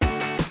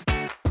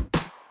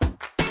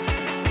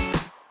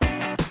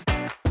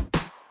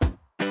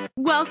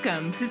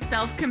Welcome to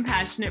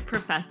Self-Compassionate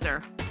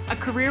Professor, a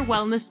career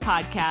wellness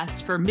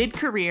podcast for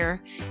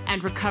mid-career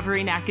and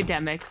recovering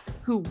academics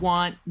who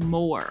want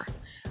more.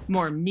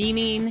 More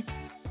meaning,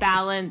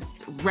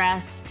 balance,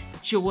 rest,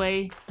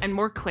 joy, and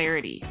more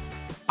clarity.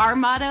 Our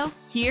motto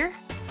here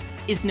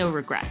is no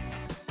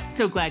regrets.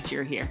 So glad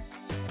you're here.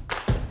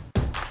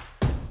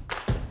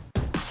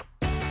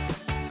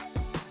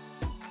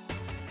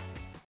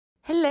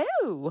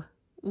 Hello.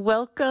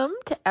 Welcome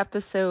to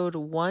episode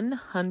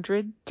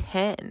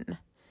 110.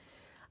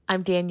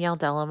 I'm Danielle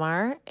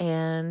Delamar,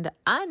 and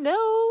I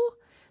know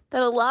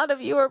that a lot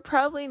of you are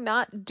probably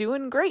not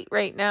doing great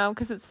right now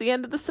because it's the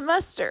end of the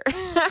semester.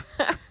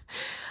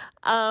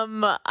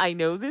 I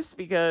know this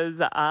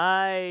because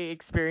I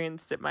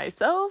experienced it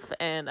myself,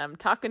 and I'm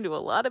talking to a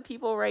lot of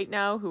people right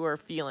now who are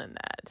feeling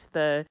that,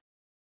 the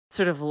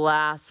sort of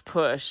last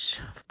push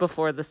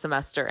before the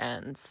semester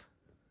ends.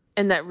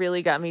 And that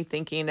really got me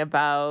thinking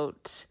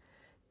about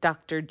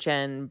Dr.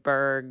 Jen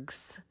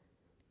Berg's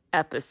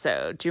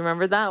episode. Do you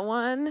remember that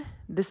one?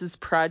 This is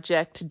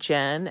Project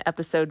Jen,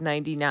 episode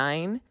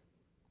 99.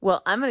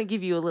 Well, I'm going to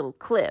give you a little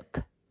clip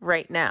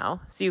right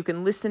now so you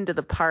can listen to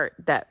the part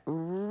that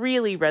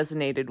really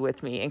resonated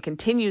with me and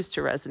continues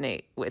to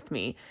resonate with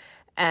me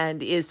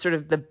and is sort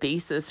of the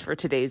basis for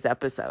today's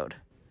episode.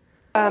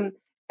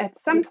 At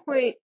some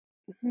point,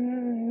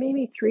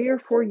 maybe 3 or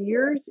 4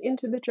 years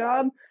into the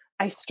job,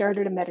 I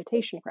started a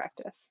meditation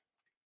practice.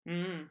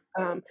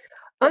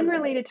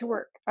 Unrelated to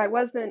work. It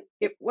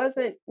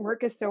wasn't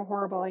work is so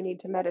horrible, I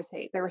need to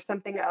meditate. There was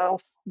something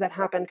else that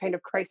happened kind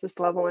of crisis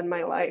level in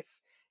my life.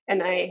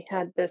 And I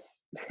had this,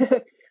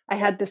 I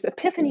had this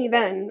epiphany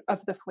then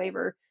of the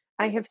flavor.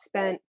 I have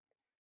spent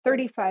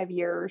 35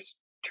 years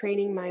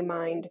training my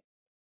mind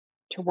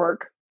to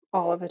work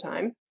all of the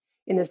time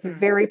in this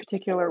very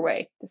particular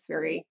way,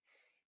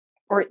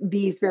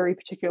 these very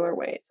particular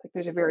ways. Like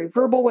there's a very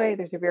verbal way,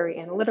 there's a very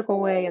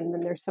analytical way, and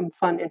then there's some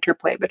fun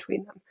interplay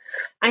between them.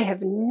 I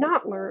have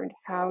not learned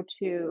how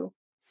to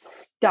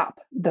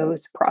stop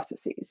those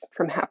processes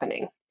from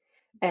happening.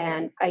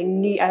 And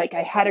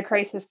I had a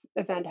crisis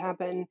event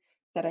happen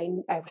that I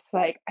was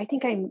like, I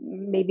think I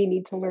maybe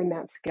need to learn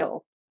that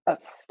skill of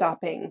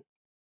stopping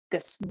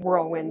this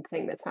whirlwind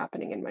thing that's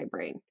happening in my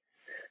brain.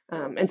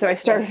 And so I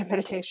started a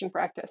meditation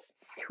practice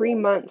 3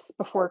 months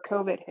before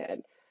COVID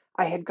hit.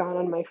 I had gone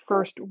on my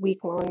first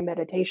week-long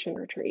meditation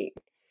retreat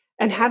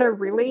and had a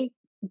really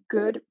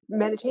good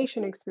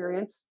meditation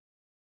experience.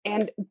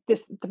 And the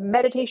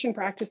meditation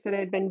practice that I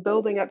had been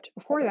building up to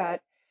before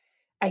that,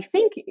 I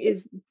think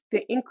is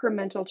the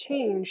incremental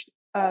change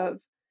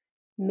of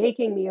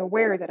making me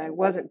aware that I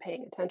wasn't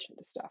paying attention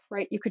to stuff,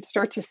 right? You could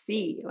start to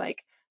see, like,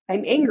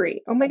 I'm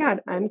angry. Oh my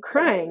God, I'm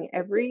crying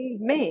every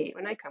May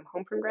when I come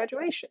home from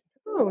graduation.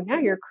 Oh, now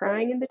you're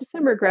crying in the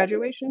December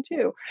graduation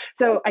too.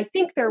 So I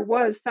think there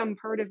was some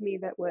part of me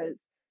that was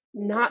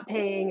not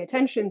paying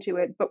attention to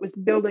it, but was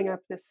building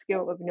up this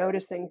skill of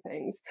noticing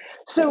things.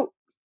 So,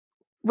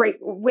 right,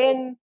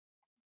 when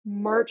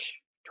March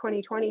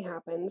 2020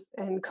 happens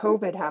and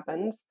COVID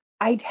happens,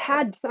 I'd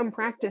had some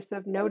practice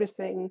of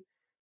noticing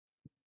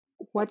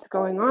what's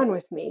going on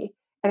with me.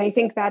 And I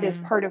think that is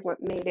part of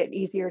what made it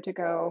easier to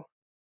go,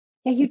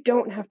 yeah, you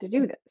don't have to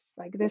do this.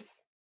 Like this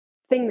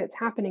thing that's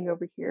happening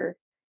over here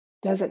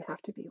doesn't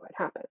have to be what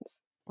happens.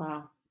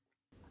 Wow.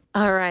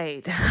 All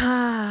right.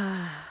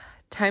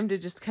 Time to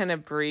just kind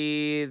of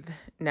breathe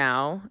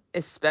now,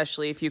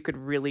 especially if you could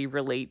really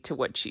relate to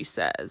what she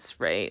says,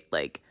 right?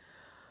 Like,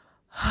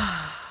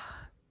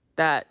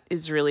 that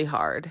is really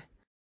hard.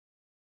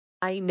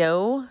 I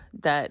know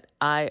that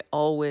I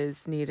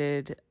always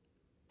needed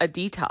a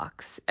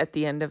detox at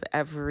the end of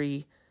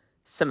every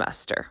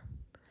semester,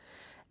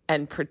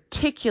 and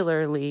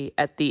particularly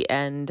at the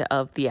end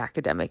of the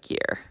academic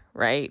year,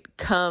 right?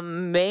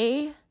 Come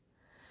May,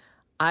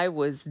 I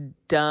was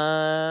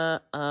done,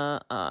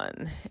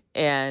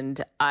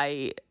 and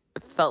I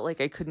felt like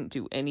I couldn't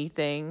do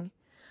anything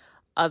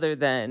other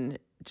than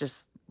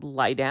just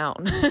lie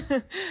down,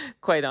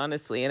 quite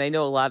honestly. And I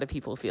know a lot of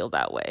people feel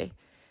that way.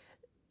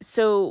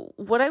 So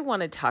what I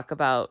want to talk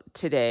about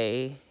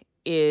today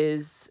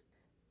is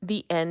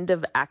the end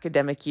of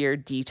academic year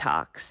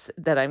detox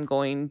that I'm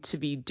going to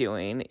be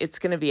doing. It's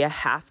going to be a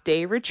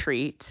half-day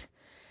retreat.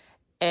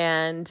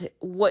 And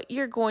what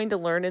you're going to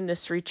learn in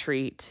this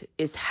retreat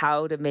is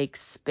how to make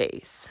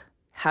space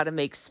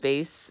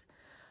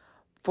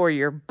for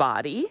your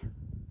body,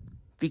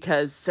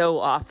 because so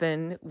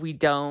often we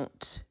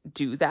don't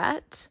do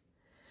that.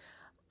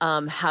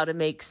 How to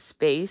make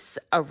space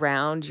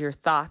around your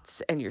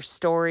thoughts and your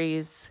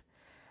stories.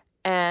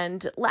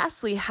 And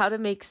lastly, how to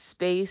make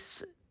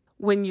space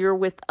when you're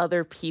with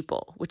other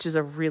people, which is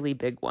a really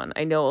big one.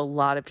 I know a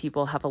lot of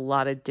people have a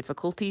lot of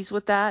difficulties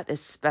with that,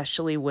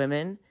 especially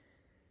women,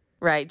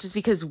 right? Just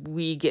because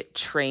we get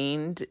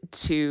trained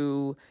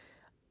to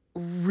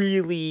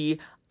really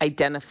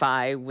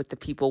identify with the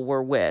people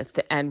we're with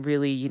and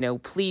really,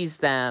 please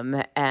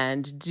them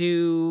and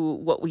do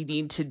what we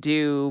need to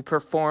do,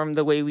 perform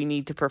the way we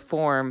need to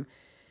perform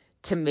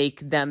to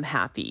make them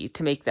happy,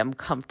 to make them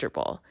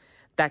comfortable.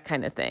 that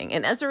kind of thing.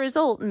 And as a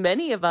result,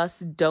 many of us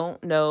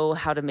don't know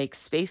how to make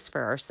space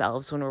for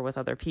ourselves when we're with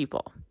other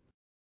people.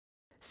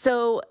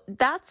 So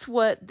that's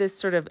what this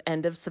sort of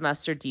end of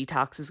semester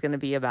detox is going to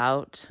be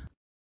about.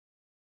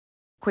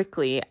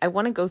 Quickly, I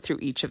want to go through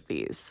each of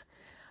these.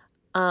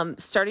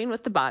 Starting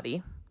with the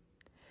body,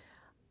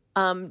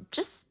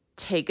 just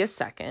take a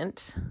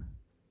second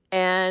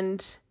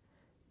and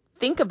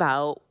think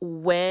about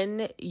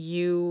when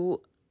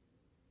you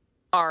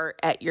are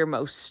at your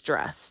most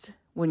stressed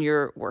when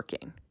you're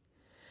working,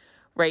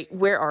 right?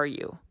 Where are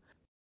you?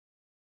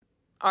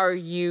 Are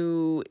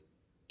you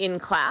in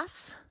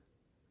class,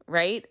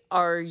 right?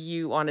 Are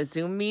you on a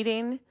Zoom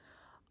meeting?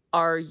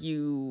 Are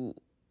you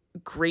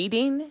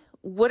grading?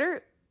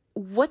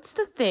 What's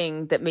the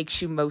thing that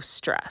makes you most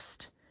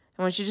stressed?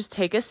 I want you to just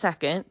take a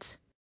second,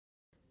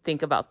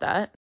 think about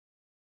that.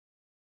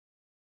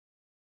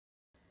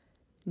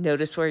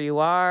 Notice where you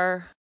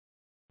are.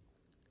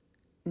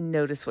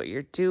 Notice what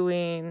you're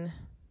doing.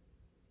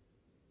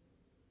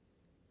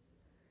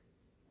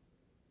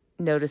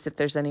 Notice if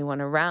there's anyone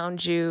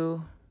around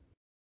you.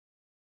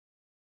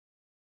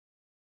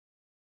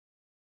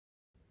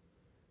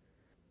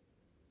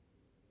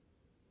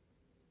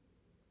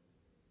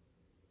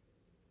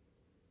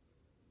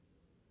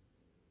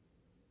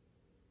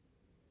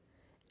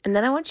 And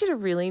then I want you to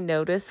really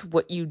notice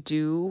what you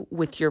do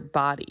with your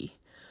body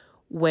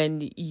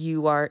when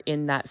you are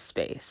in that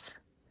space,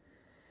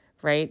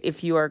 right?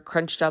 If you are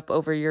crunched up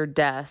over your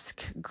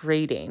desk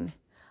grading,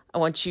 I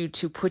want you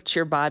to put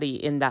your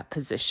body in that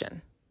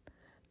position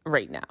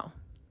right now,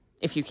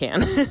 if you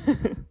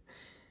can.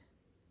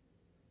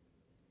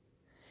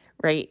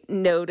 Right?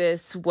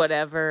 Notice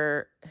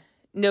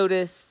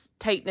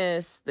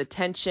tightness, the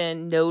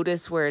tension,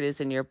 notice where it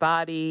is in your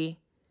body.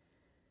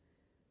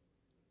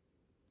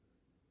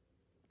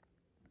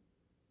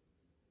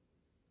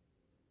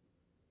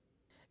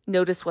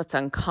 Notice what's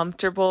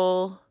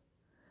uncomfortable.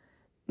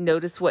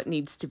 Notice what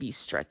needs to be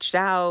stretched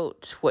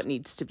out, what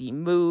needs to be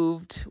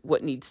moved,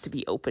 what needs to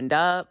be opened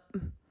up.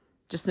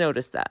 Just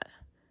notice that.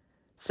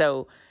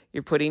 So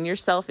you're putting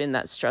yourself in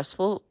that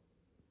stressful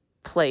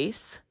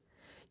place.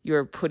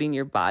 You're putting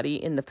your body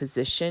in the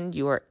position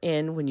you are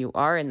in when you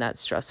are in that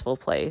stressful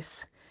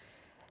place.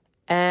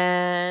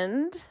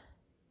 And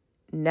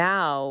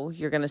now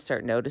you're going to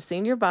start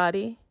noticing your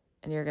body,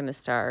 and you're going to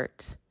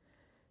start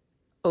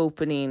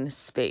opening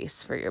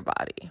space for your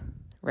body,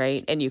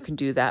 right? And you can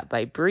do that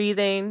by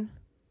breathing,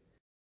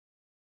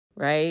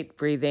 right?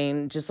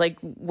 Breathing, just like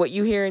what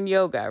you hear in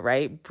yoga,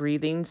 right?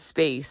 Breathing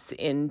space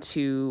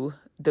into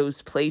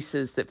those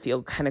places that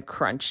feel kind of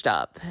crunched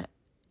up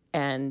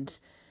and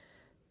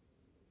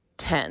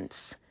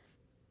tense.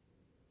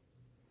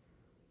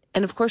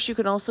 And of course, you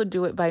can also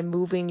do it by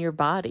moving your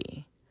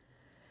body.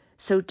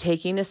 So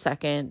taking a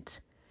second,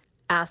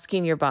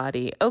 asking your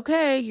body,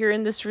 okay, you're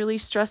in this really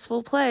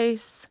stressful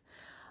place.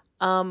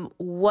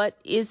 What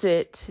is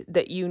it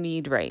that you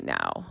need right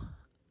now?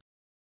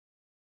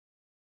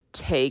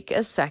 Take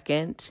a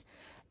second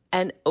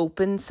and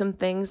open some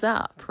things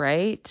up,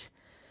 right?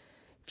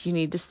 If you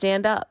need to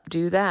stand up,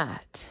 do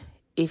that.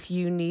 If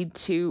you need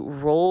to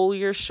roll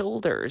your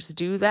shoulders,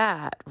 do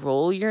that.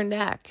 Roll your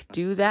neck,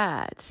 do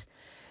that.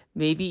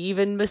 Maybe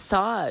even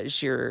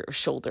massage your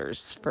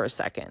shoulders for a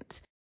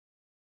second.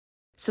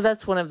 So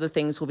that's one of the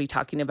things we'll be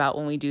talking about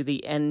when we do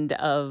the end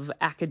of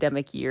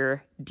academic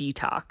year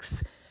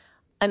detox.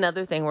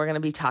 Another thing we're going to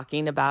be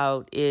talking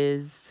about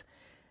is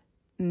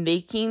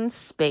making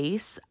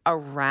space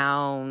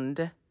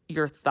around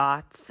your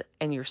thoughts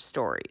and your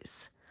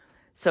stories.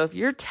 So if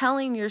you're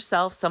telling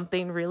yourself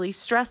something really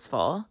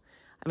stressful,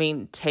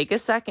 take a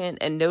second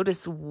and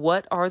notice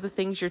what are the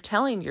things you're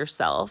telling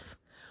yourself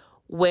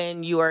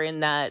when you are in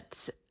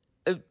that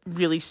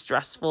really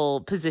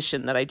stressful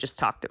position that I just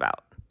talked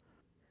about.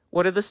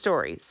 What are the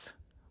stories,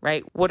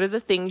 right? What are the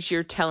things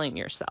you're telling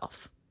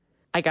yourself?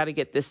 I got to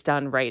get this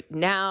done right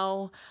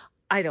now.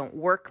 I don't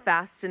work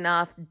fast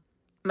enough.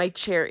 My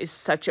chair is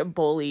such a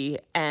bully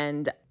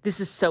and this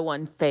is so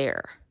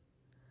unfair.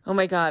 Oh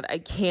my God, I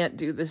can't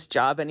do this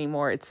job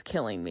anymore. It's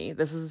killing me.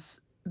 This is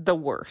the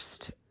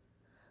worst,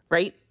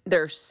 right?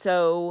 There are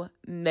so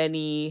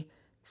many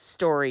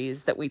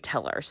stories that we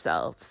tell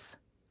ourselves.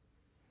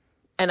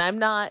 And I'm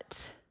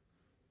not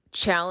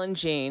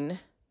challenging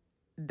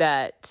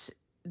that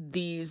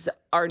these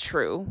are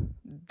true.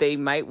 They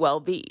might well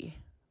be.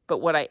 But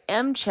what I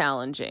am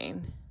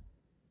challenging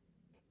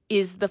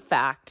is the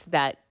fact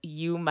that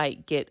you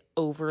might get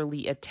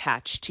overly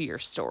attached to your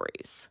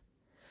stories.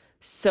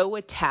 So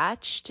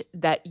attached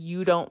that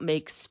you don't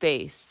make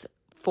space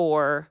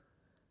for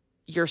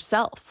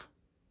yourself,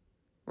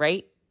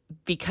 right?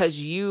 Because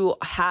you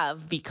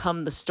have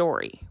become the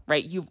story,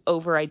 right? You've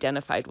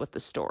over-identified with the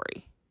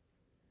story.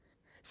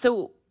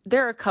 So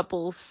there are a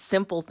couple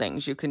simple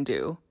things you can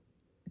do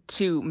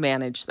to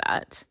manage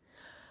that.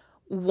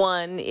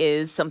 One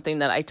is something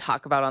that I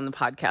talk about on the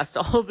podcast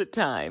all the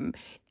time.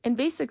 And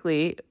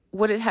basically,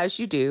 what it has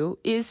you do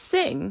is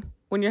sing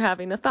when you're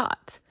having a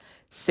thought.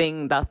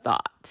 Sing the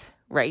thought,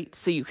 right?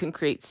 So you can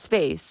create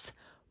space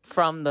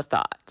from the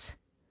thought.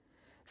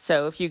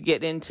 So if you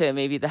get into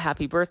maybe the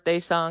happy birthday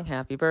song,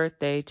 happy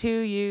birthday to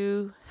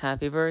you,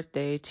 happy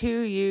birthday to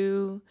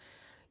you,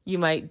 you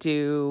might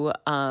do,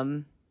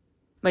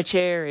 my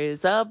chair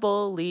is a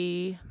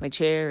bully, my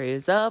chair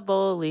is a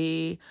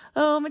bully,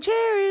 oh, my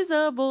chair is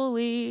a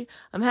bully,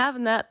 I'm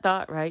having that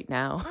thought right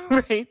now,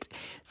 right?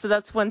 So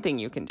that's one thing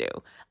you can do.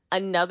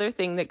 Another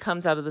thing that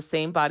comes out of the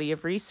same body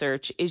of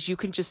research is you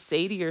can just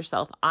say to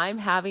yourself, I'm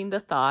having the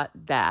thought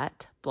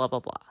that blah,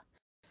 blah, blah,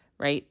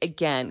 right?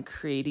 Again,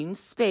 creating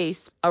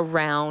space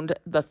around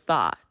the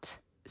thought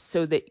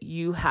so that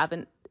you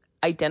haven't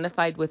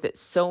identified with it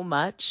so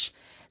much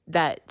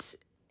that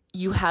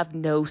you have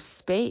no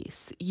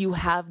space, you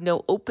have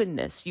no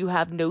openness, you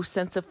have no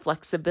sense of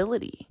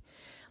flexibility.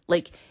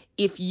 Like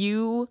if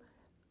you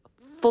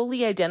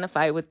fully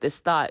identify with this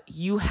thought,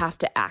 you have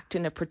to act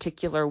in a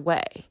particular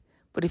way.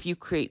 But if you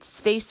create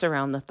space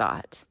around the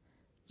thought,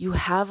 you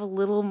have a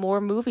little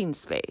more moving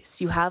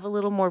space, you have a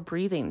little more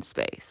breathing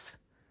space.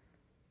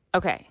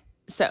 Okay,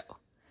 so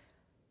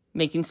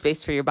making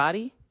space for your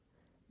body,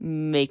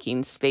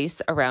 making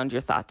space around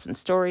your thoughts and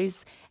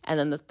stories. And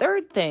then the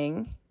third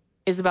thing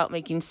is about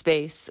making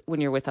space when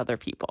you're with other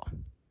people.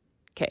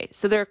 Okay,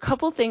 so there are a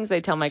couple things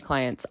I tell my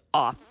clients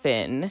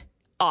often.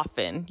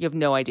 You have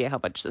no idea how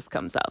much this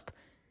comes up.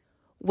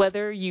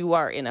 Whether you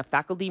are in a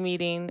faculty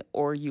meeting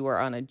or you are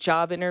on a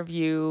job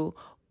interview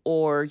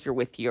or you're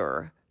with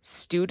your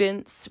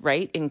students,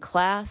 right, in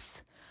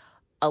class,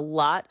 a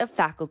lot of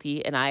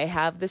faculty, and I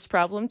have this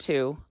problem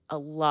too, a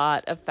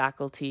lot of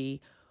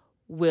faculty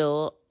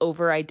will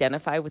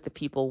over-identify with the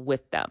people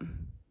with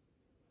them.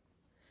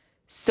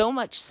 So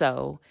much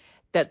so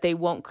that they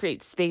won't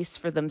create space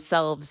for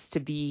themselves to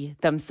be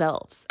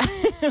themselves,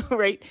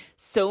 right?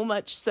 So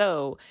much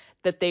so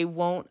that they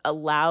won't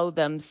allow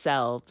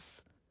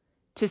themselves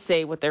to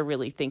say what they're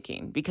really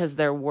thinking because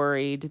they're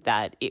worried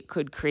that it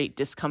could create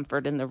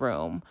discomfort in the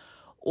room,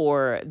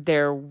 or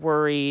they're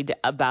worried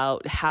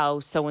about how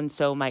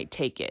so-and-so might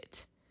take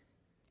it.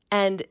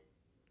 And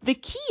the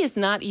key is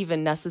not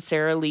even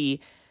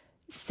necessarily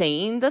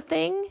saying the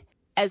thing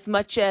as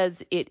much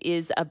as it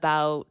is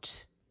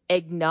about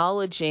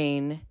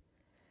acknowledging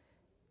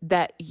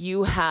that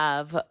you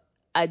have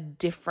a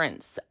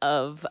difference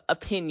of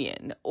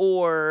opinion,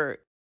 or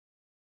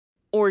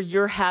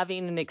you're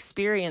having an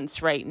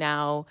experience right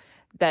now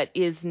that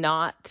is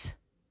not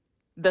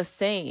the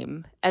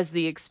same as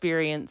the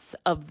experience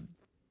of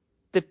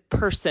the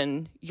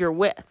person you're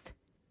with.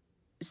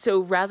 So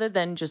rather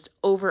than just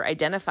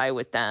over-identify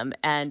with them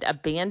and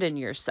abandon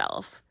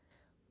yourself,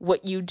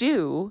 what you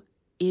do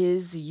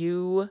is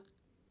you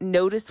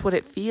notice what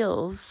it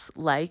feels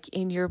like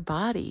in your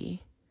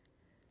body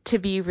to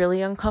be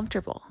really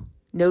uncomfortable.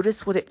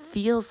 Notice what it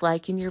feels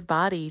like in your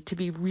body to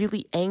be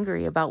really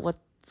angry about what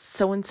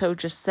so-and-so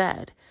just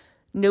said.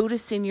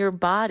 Notice in your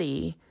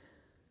body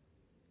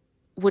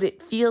what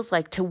it feels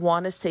like to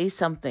want to say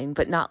something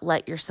but not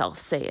let yourself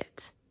say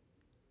it.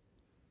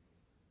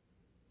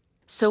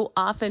 So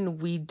often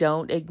we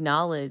don't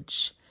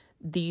acknowledge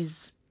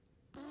these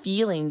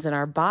feelings in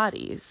our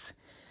bodies.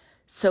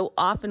 So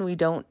often we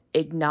don't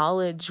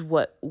acknowledge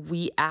what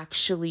we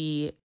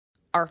actually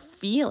are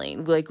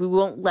feeling. Like we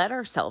won't let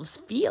ourselves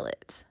feel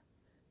it.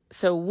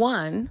 So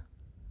one,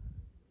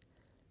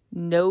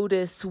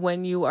 notice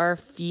when you are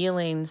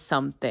feeling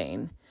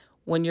something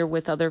when you're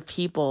with other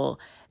people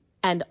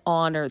and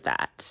honor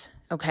that.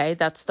 Okay,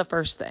 that's the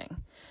first thing.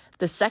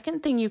 The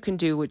second thing you can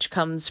do, which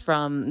comes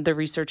from the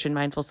research in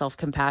mindful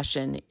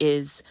self-compassion,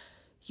 is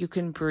you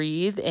can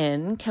breathe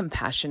in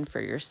compassion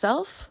for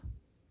yourself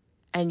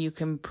and you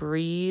can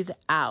breathe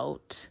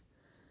out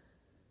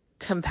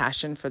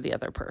compassion for the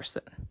other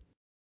person.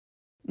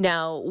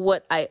 Now,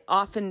 what I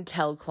often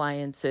tell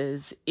clients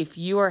is if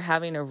you are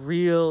having a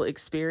real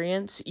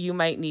experience, you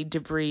might need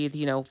to breathe,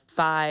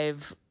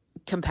 5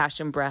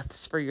 compassion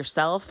breaths for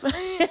yourself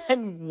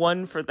and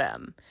 1 for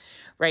them,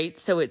 right?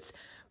 So it's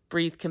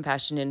breathe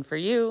compassion in for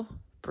you,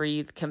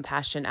 breathe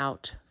compassion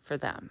out for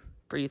them.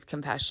 Breathe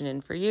compassion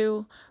in for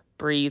you,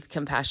 breathe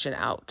compassion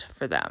out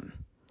for them.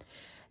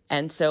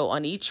 And so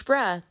on each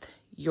breath,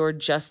 you're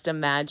just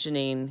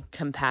imagining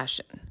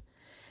compassion.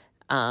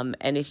 And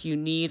if you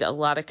need a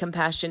lot of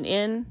compassion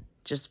in,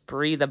 just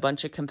breathe a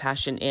bunch of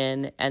compassion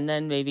in and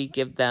then maybe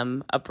give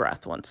them a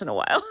breath once in a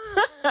while,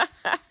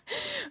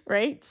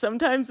 right?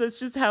 Sometimes that's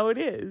just how it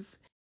is.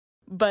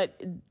 But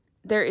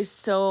there is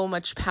so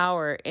much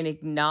power in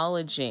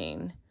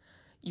acknowledging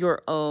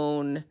your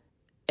own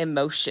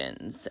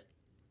emotions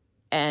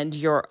and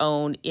your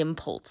own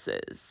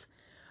impulses,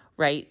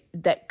 right?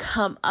 That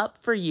come up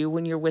for you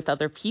when you're with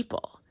other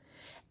people.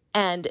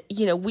 And,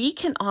 we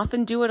can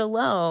often do it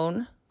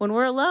alone. When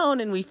we're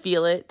alone and we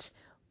feel it,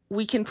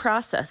 we can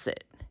process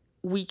it.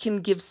 We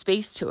can give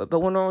space to it. But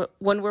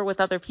when we're with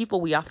other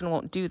people, we often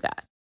won't do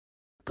that.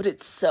 But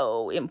it's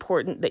so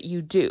important that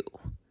you do.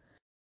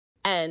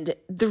 And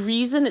the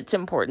reason it's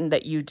important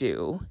that you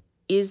do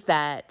is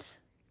that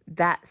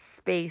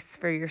space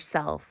for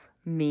yourself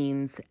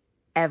means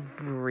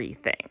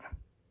everything.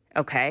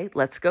 Okay,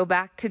 let's go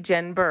back to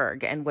Jen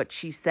Berg and what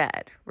she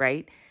said,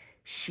 right?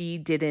 she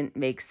didn't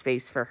make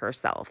space for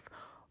herself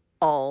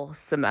all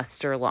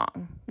semester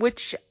long,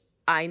 which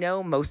I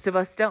know most of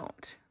us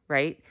don't,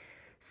 right?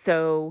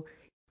 So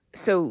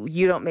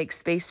you don't make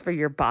space for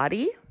your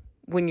body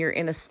when you're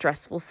in a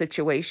stressful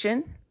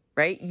situation,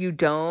 right? You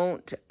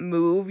don't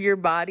move your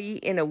body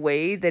in a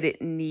way that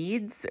it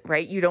needs,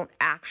 right? You don't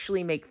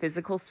actually make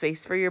physical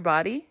space for your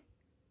body.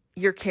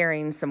 You're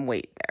carrying some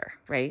weight there,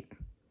 right?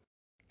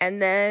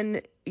 And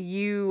then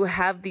you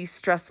have these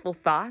stressful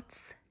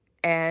thoughts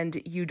and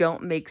you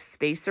don't make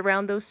space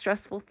around those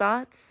stressful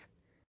thoughts.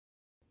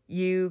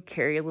 You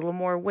carry a little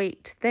more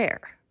weight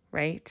there,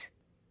 right?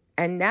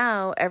 And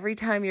now every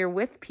time you're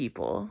with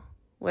people,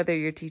 whether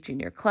you're teaching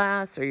your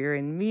class or you're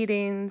in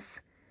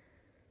meetings,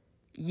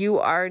 you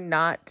are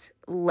not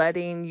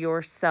letting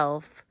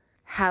yourself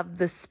have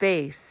the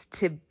space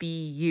to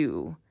be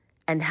you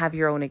and have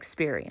your own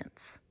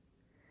experience.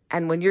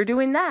 And when you're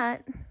doing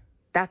that,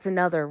 that's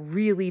another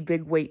really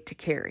big weight to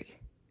carry.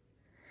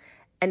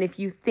 And if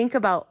you think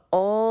about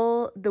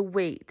all the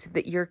weight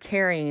that you're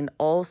carrying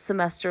all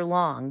semester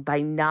long by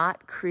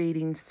not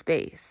creating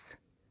space,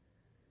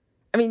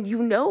 I mean,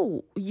 you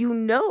know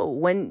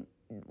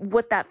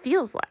what that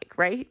feels like,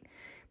 right?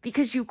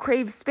 Because you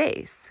crave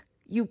space.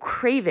 You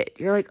crave it.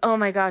 You're like, oh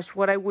my gosh,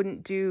 what I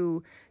wouldn't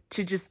do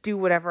to just do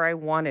whatever I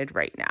wanted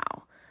right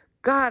now.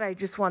 God, I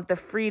just want the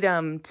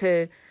freedom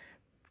to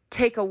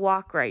take a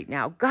walk right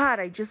now. God,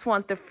 I just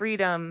want the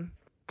freedom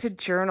to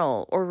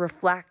journal or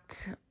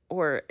reflect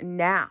or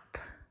nap,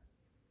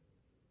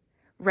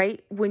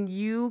 right? When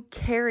you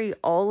carry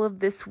all of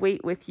this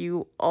weight with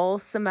you all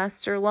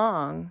semester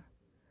long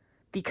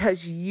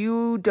because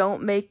you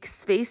don't make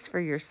space for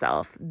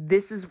yourself,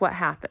 this is what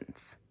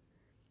happens.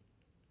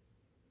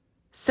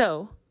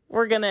 So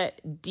we're going to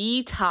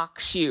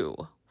detox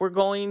you. We're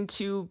going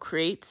to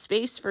create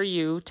space for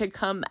you to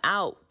come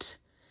out.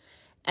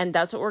 And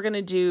that's what we're going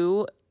to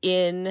do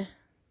in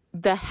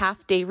the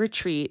half-day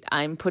retreat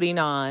I'm putting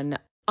on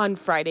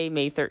Friday,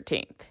 May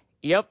 13th.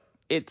 Yep,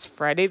 it's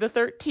Friday the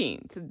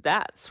 13th.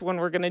 That's when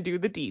we're going to do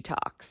the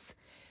detox.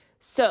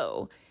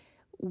 So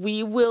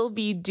we will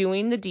be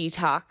doing the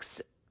detox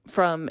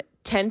from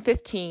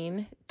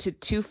 10:15 to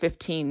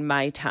 2:15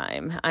 my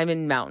time. I'm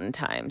in Mountain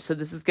Time. So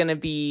this is going to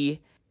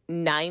be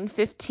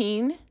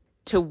 9:15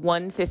 to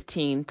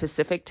 1:15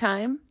 Pacific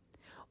Time.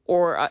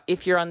 Or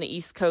if you're on the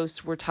East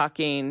Coast, we're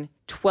talking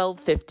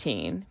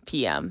 12:15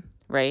 p.m.,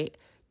 right,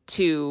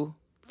 to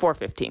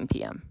 4:15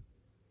 p.m.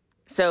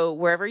 So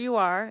wherever you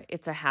are,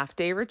 it's a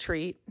half-day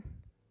retreat.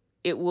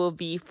 It will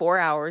be 4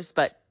 hours,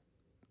 but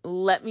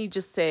let me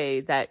just say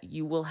that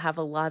you will have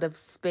a lot of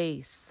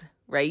space,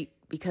 right?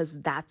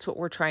 Because that's what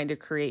we're trying to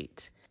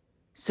create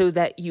so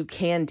that you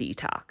can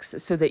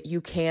detox, so that you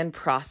can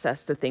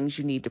process the things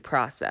you need to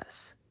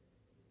process,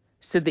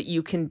 so that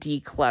you can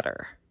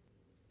declutter.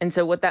 And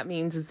so what that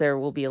means is there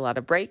will be a lot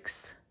of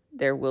breaks.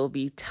 There will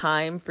be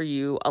time for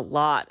you, a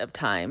lot of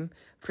time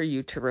for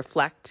you to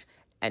reflect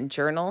and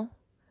journal.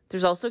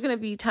 There's also going to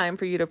be time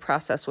for you to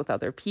process with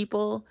other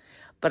people,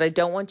 but I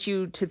don't want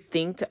you to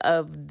think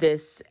of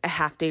this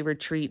half-day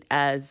retreat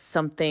as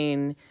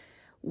something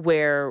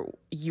where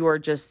you're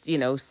just,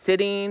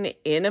 sitting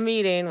in a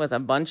meeting with a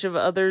bunch of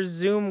other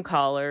Zoom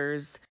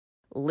callers,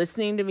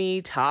 listening to me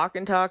talk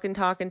and talk and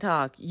talk and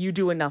talk. You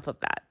do enough of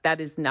that.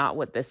 That is not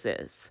what this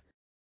is.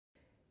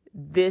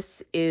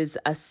 This is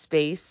a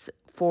space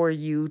for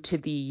you to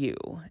be you,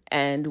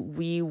 and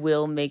we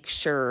will make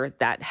sure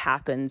that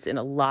happens in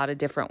a lot of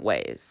different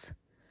ways.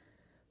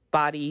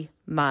 Body,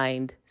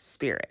 mind,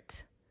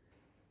 spirit.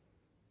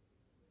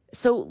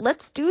 So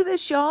let's do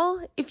this, y'all.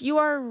 If you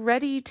are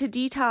ready to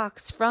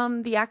detox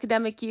from the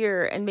academic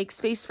year and make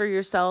space for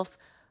yourself,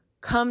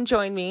 come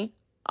join me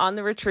on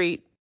the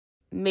retreat,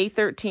 May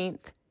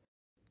 13th,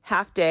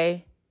 half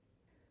day.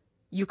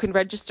 You can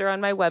register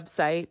on my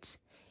website.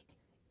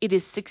 It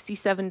is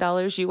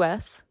 $67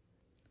 US.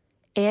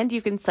 And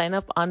you can sign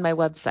up on my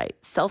website,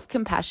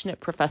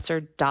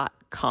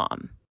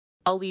 selfcompassionateprofessor.com.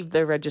 I'll leave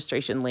the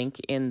registration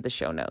link in the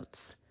show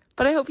notes.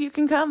 But I hope you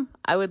can come.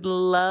 I would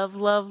love,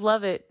 love,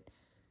 love it.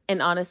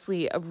 And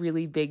honestly, a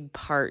really big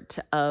part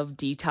of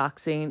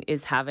detoxing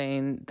is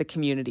having the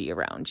community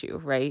around you,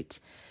 right?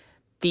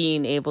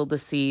 Being able to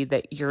see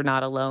that you're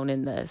not alone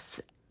in this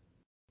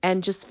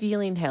and just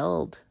feeling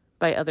held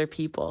by other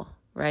people,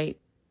 right?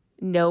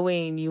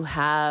 Knowing you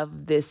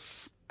have this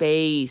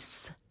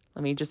space.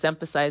 Let me just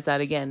emphasize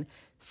that again.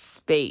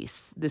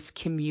 Space, this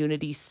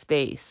community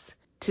space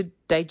to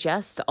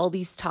digest all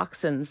these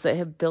toxins that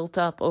have built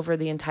up over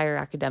the entire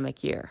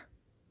academic year.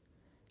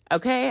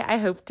 Okay, I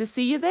hope to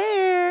see you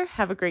there.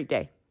 Have a great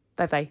day.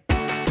 Bye-bye.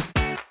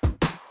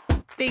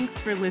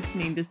 Thanks for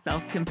listening to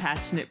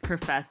Self-Compassionate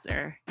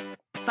Professor.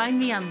 Find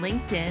me on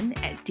LinkedIn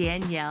at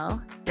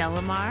Danielle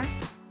Delamar,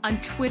 on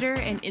Twitter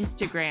and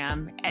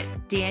Instagram at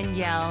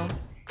Danielle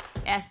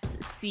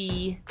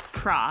SC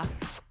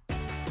Prof,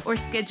 or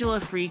schedule a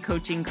free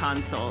coaching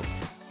consult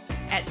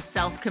at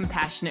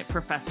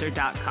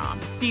selfcompassionateprofessor.com.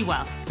 Be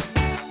well.